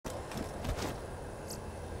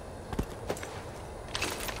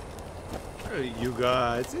Hey, you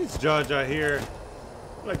guys, it's Jaja here.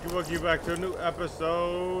 I'd like to welcome you back to a new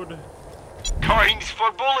episode. Coins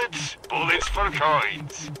for bullets, bullets for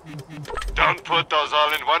coins. Don't put those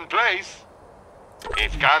all in one place.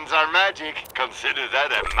 If guns are magic, consider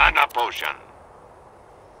that a mana potion.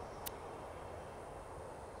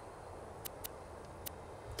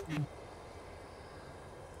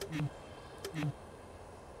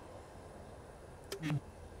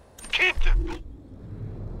 Kid!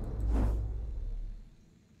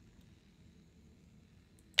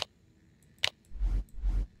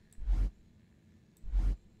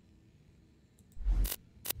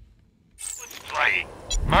 Flying.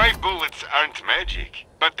 My bullets aren't magic,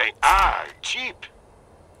 but they are cheap.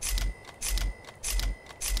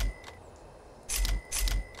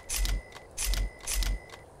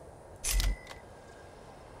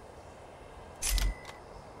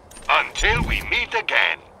 Until we meet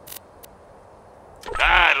again.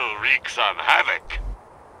 That'll wreak some havoc.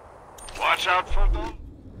 Watch out for them.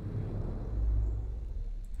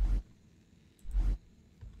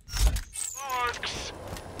 Orcs.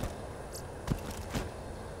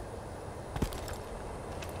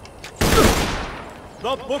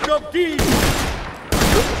 The Book of Deeds!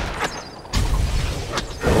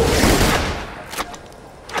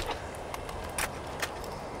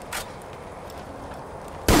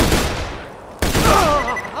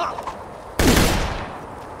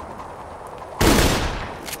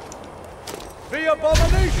 The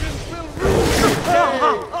abominations will rule the day!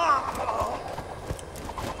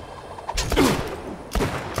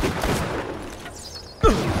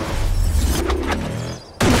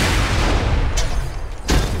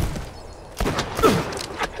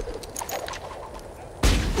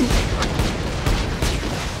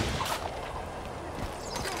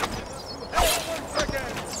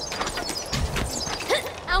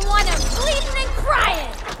 I want him bleeding and crying!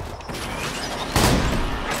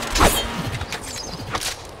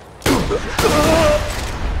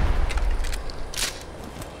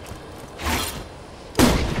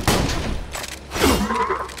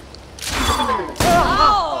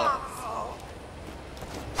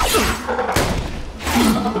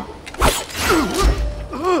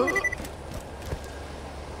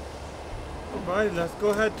 Alright, let's go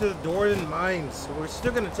ahead to the Dwarven mines. We're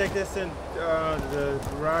still gonna take this in the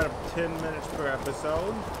ride of 10 minutes per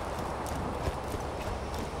episode.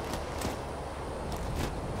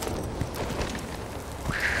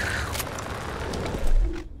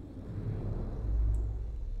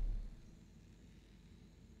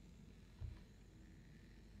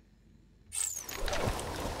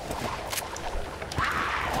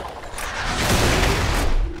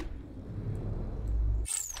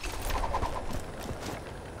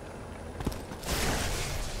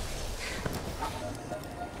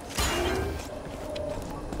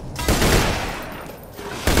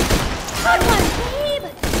 Good one, babe!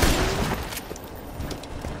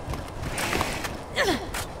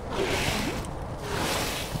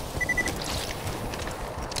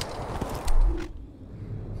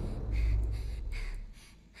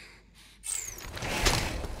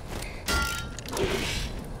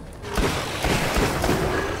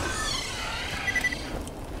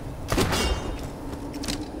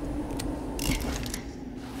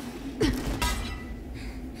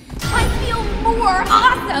 I feel more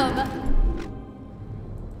awesome!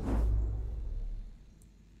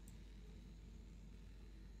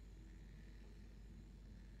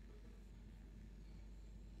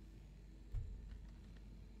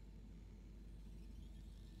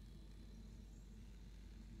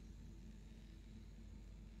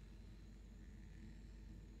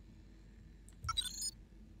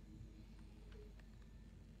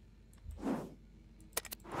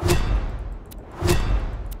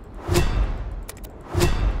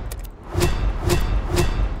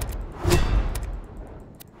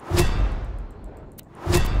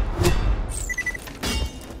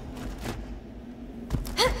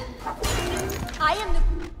 I am the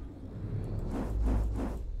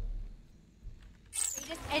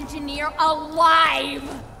greatest engineer alive!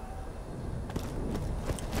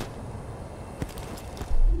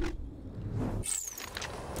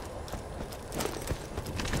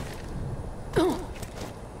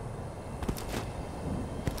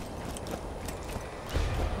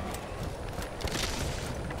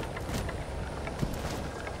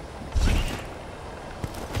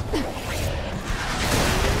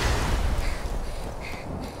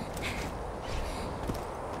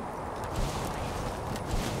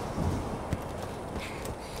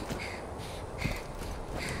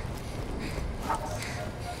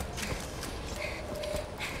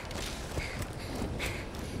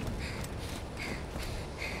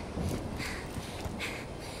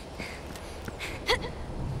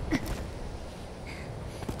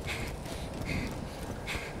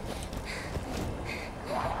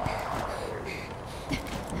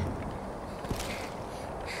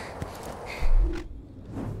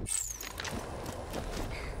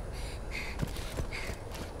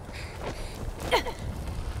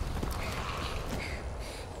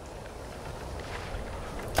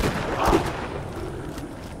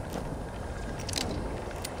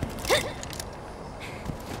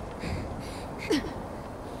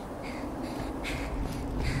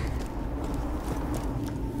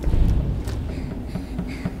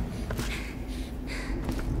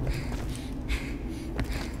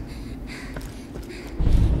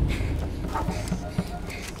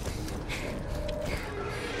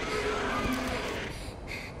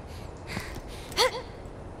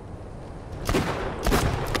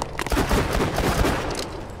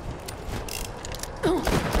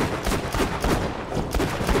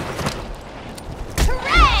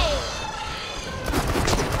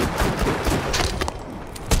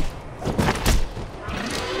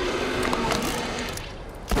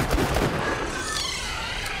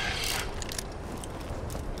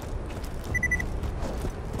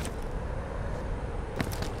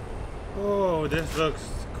 this looks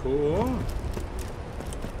cool.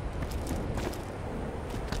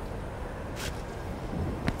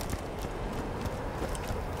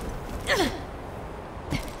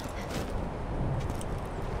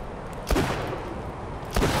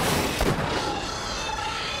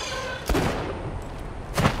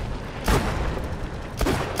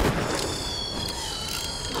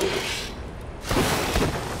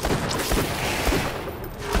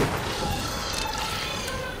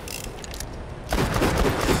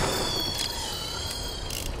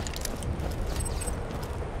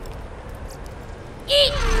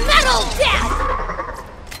 Eat metal death!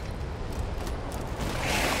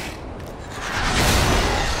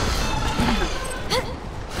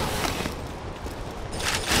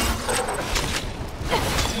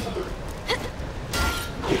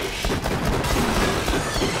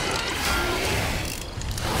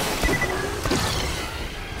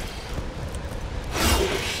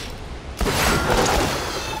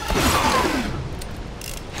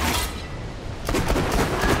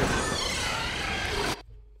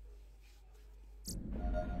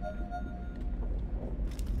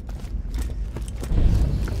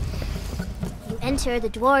 Enter the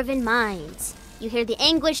Dwarven mines. You hear the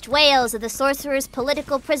anguished wails of the sorcerers,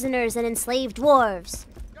 political prisoners, and enslaved dwarves.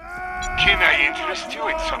 Can I interest you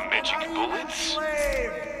in some magic bullets?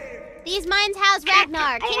 These mines house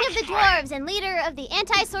Ragnar, Keep the king of the bullets flying. dwarves and leader of the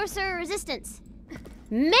anti-sorcerer resistance.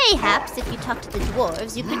 Mayhaps, if you talk to the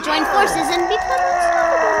dwarves, you could join forces and become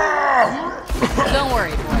unstoppable. Don't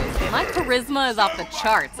worry, boys. My charisma is off the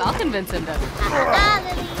charts. I'll convince him to...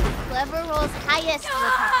 Lily. Whoever rolls highest will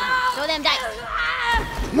talk to him. Throw them dice.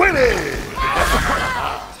 Winning!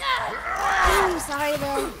 Ooh, sorry,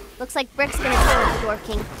 Lil. Looks like Brick's gonna kill the Dwarf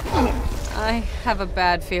King. I have a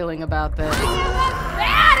bad feeling about this.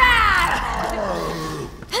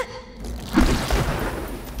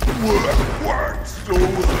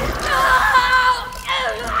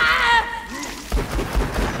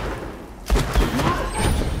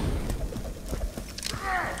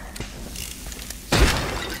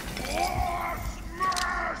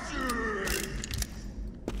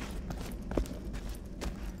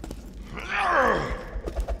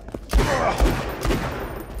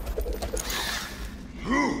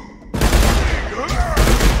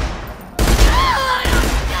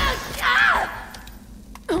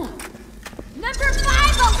 Number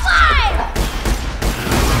 5 alive!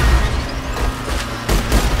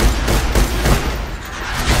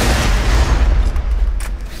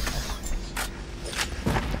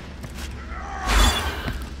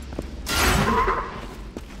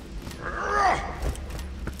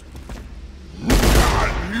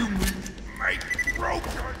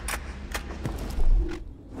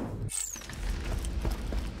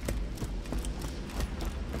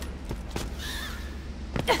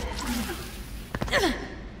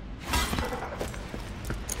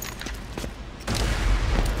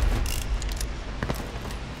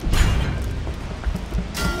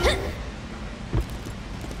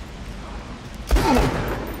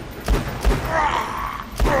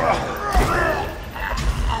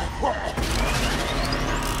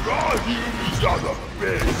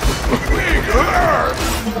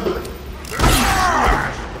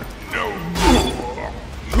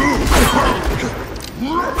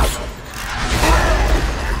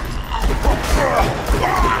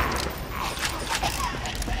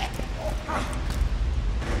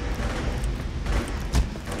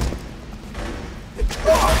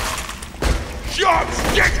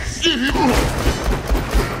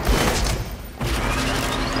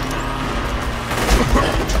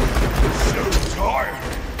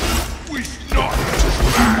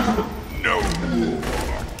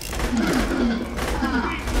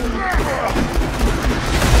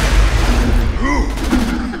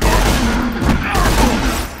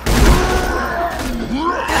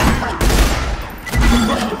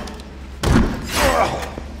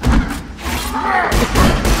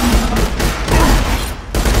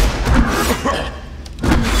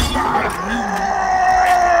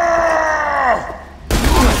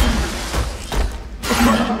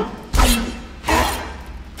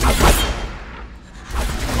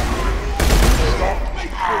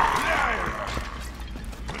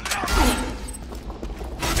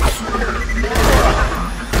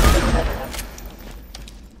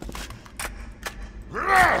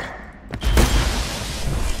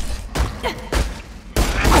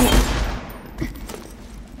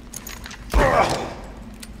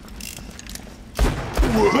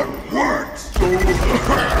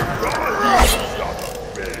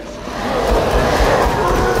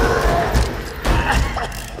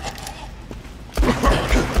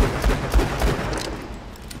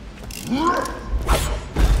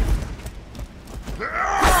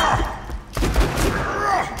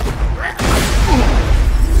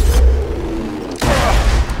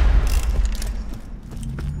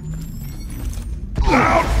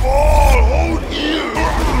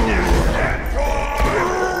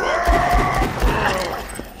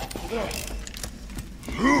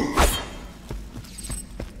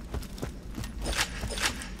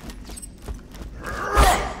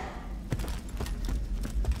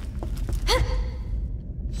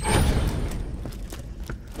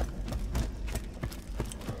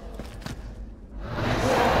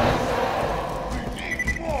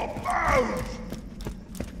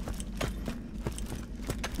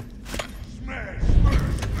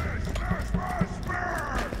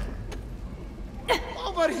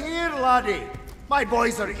 Over here, laddie. My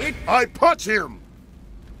boys are it. I punch him!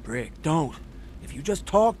 Brick, don't. If you just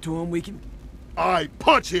talk to him, we can... I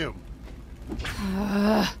punch him!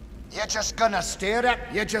 You're just gonna stare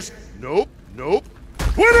at... You just... Nope, nope.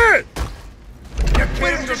 Quit it! You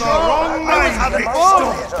came to the wrong man!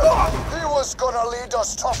 He was gonna lead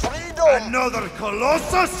us to freedom! Another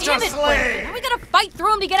Colossus to Damn it, slay! Blake. Now we gotta fight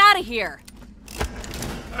through him to get out of here.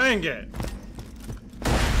 Dang it.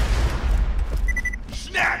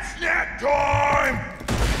 Snap time!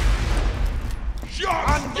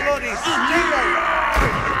 Shot! And bloody stinger!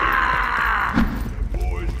 The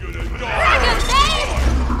boy's gonna die! Dragon Day!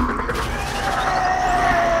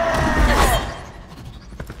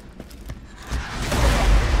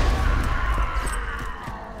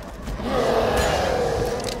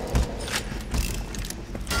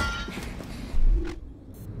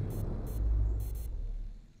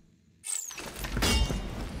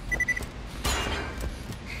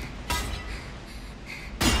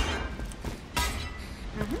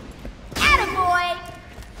 Attaboy!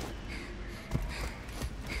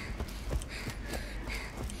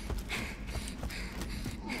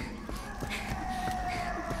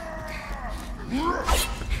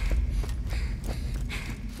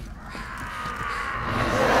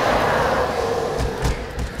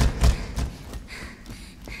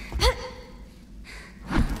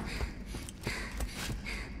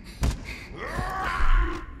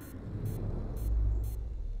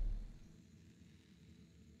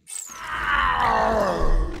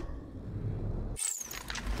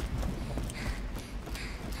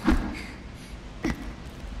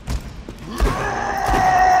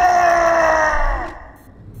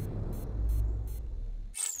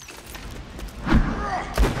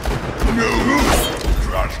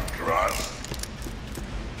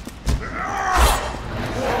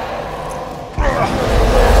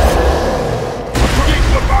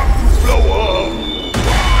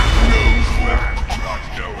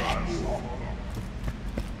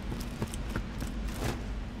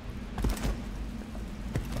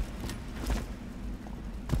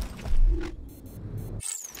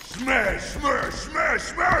 Smash, smash, smash,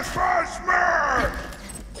 smash, smash, smash!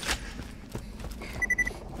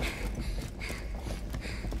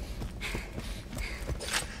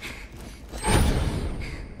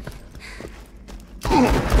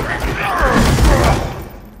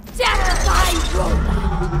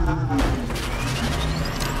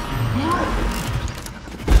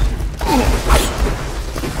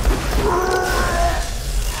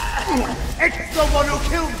 It's the one who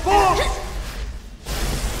killed Bob!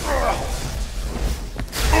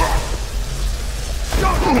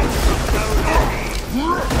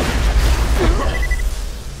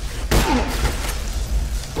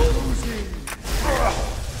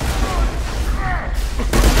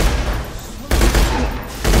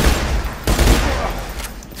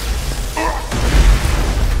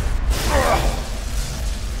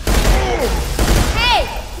 Hey!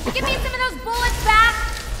 Give me some of those bullets back!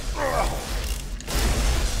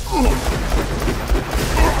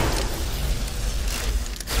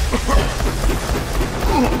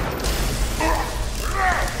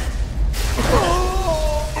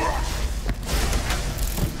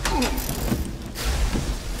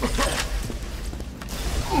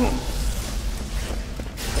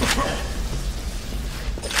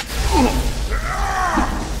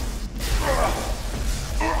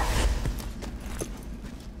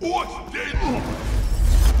 What's dead?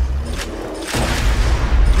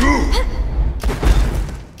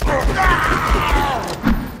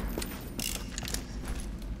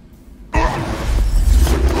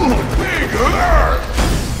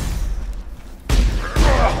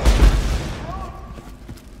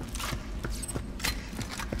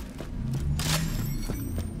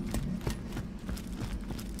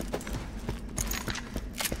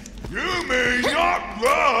 You may not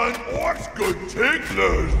run. What's good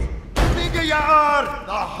ticklers? The bigger you are,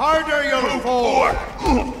 the harder you'll fall.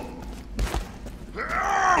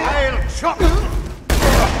 I'll chop.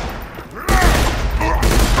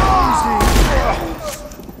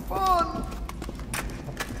 Fun.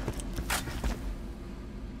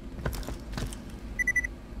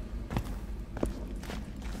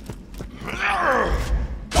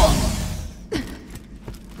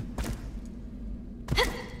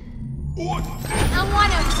 I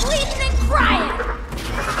want him bleeding and crying!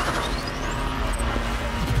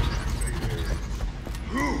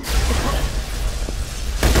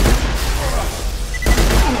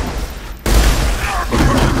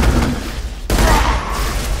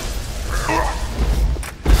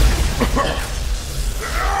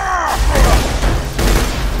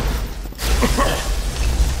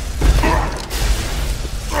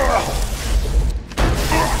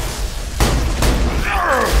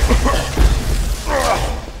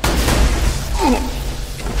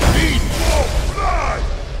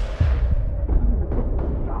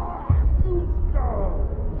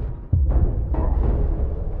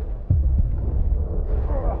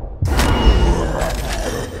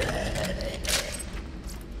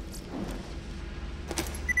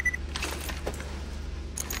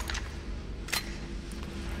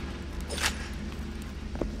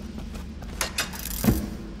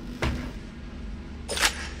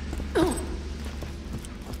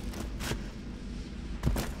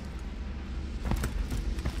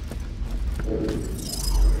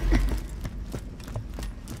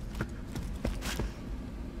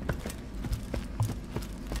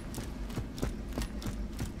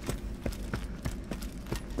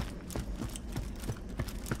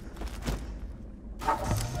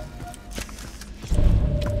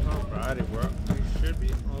 Alrighty, we should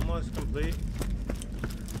be almost complete.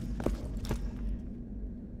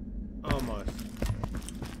 Almost.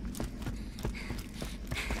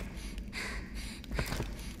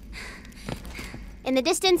 In the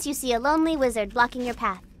distance, you see a lonely wizard blocking your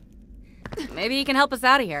path. Maybe he can help us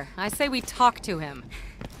out of here. I say we talk to him.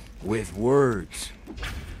 With words.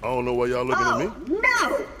 I don't know why y'all looking at me.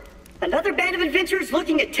 No! Another band of adventurers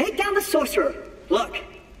looking to take down the sorcerer. Look,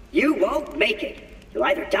 you won't make it. You'll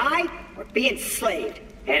either die or be enslaved.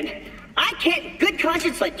 And I can't in good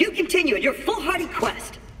conscience let you continue in your foolhardy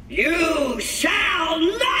quest. You shall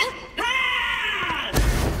not pass!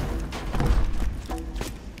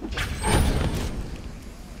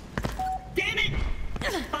 Damn it!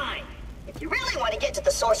 Fine. If you really want to get to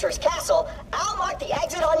the sorcerer's castle, I'll mark the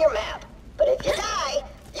exit on your map. But if you die,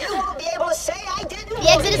 you won't be able to say I didn't. The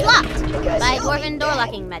exit is locked by Dwarven door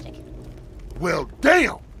locking magic. Well,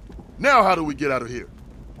 damn! Now how do we get out of here?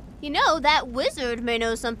 You know, that wizard may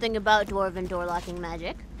know something about Dwarven door locking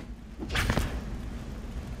magic.